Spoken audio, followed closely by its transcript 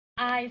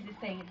eyes, he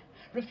said,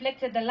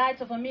 reflected the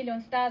lights of a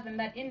million stars, and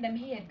that in them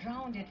he had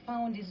drowned, had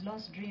found his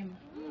lost dream.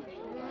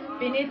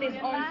 Beneath his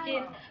own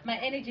skin, my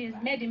energies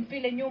made him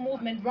feel a new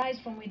movement rise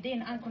from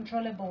within,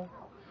 uncontrollable.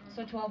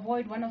 So to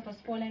avoid one of us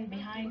falling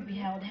behind, we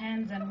held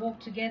hands and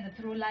walked together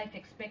through life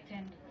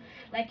expectant.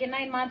 Like a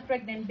 9-month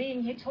pregnant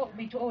being, he taught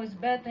me to always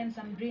birth in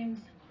some dreams.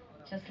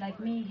 Just like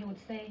me, he would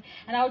say.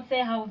 And I would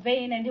say how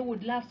vain, and he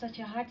would laugh, such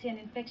a hearty and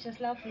infectious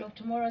laugh full of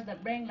tomorrows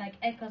that rang like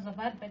echoes of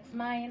Albert's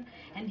mine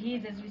and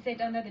his as we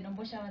sat under the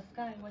Domboshawa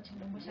sky watching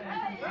Domboshawa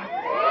sunset.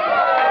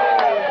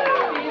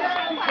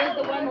 He was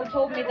the one who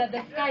told me that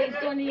the sky is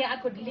so near I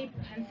could leap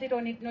and sit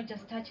on it, not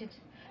just touch it.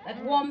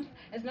 That warmth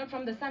is not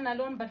from the sun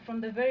alone, but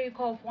from the very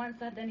core of one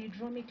side. Then he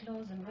drew me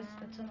close and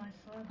whispered to my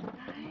soul that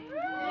I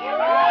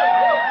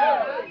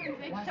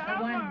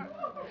was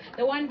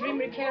the one dream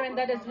recurrent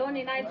that as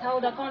lonely nights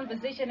held a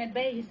conversation at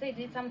bay. He said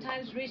he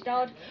sometimes reached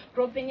out,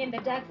 groping in the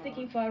dark,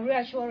 seeking for a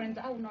reassurance.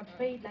 I would not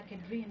fade like a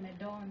dream at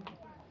dawn.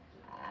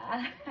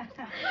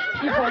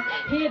 People,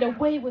 he had a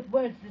way with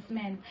words, this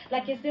man.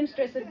 Like a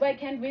seamstress at work,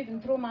 hand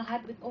weaving through my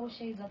heart with all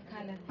shades of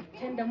color.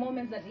 Tender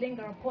moments that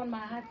linger upon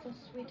my heart, so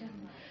sweet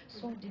and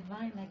so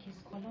divine, like his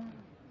cologne.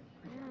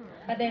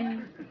 But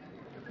then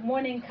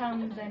morning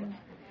comes and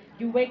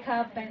you wake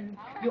up and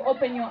you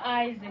open your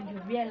eyes and you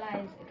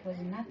realize it was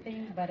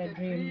nothing but a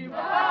dream.